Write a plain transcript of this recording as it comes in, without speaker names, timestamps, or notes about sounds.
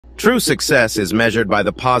True success is measured by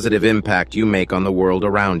the positive impact you make on the world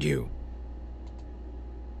around you.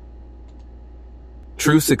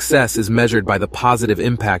 True success is measured by the positive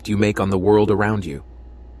impact you make on the world around you.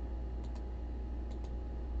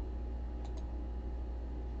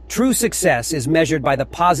 True success is measured by the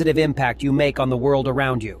positive impact you make on the world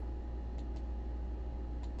around you.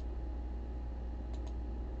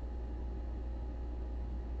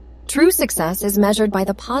 True success is measured by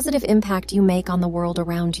the positive impact you make on the world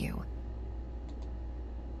around you.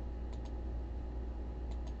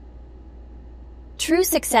 True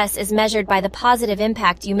success is measured by the positive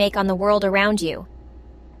impact you make on the world around you.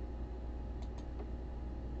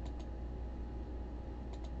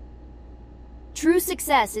 True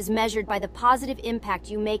success is measured by the positive impact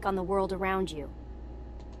you make on the world around you.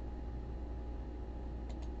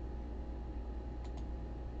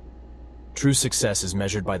 True success is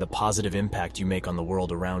measured by the positive impact you make on the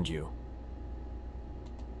world around you.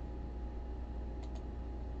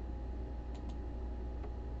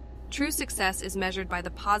 True success is measured by the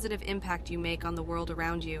positive impact you make on the world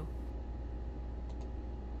around you.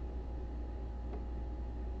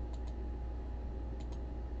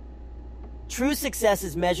 True success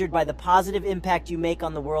is measured by the positive impact you make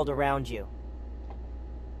on the world around you.